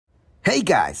Hey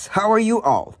guys, how are you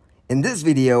all? In this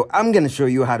video, I'm gonna show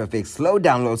you how to fix slow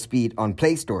download speed on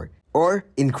Play Store or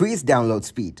increase download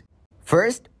speed.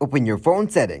 First, open your phone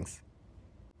settings.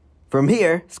 From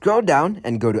here, scroll down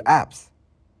and go to Apps.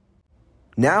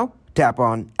 Now, tap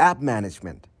on App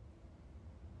Management.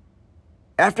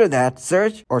 After that,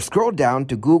 search or scroll down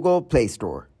to Google Play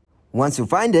Store. Once you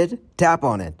find it, tap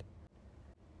on it.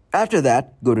 After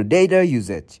that, go to Data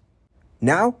Usage.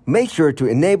 Now, make sure to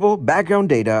enable background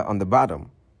data on the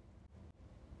bottom.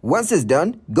 Once it's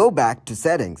done, go back to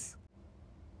Settings.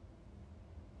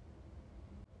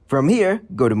 From here,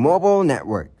 go to Mobile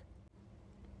Network.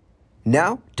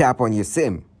 Now, tap on your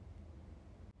SIM.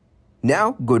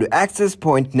 Now, go to Access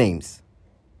Point Names.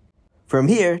 From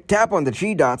here, tap on the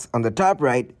three dots on the top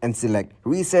right and select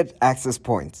Reset Access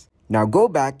Points. Now go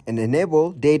back and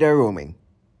enable data roaming.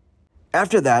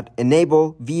 After that,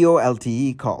 enable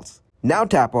VoLTE calls. Now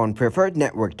tap on Preferred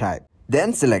Network Type.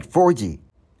 Then select 4G.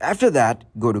 After that,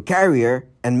 go to Carrier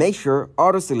and make sure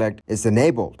Auto Select is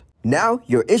enabled. Now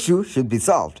your issue should be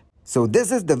solved. So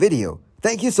this is the video.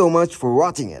 Thank you so much for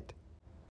watching it.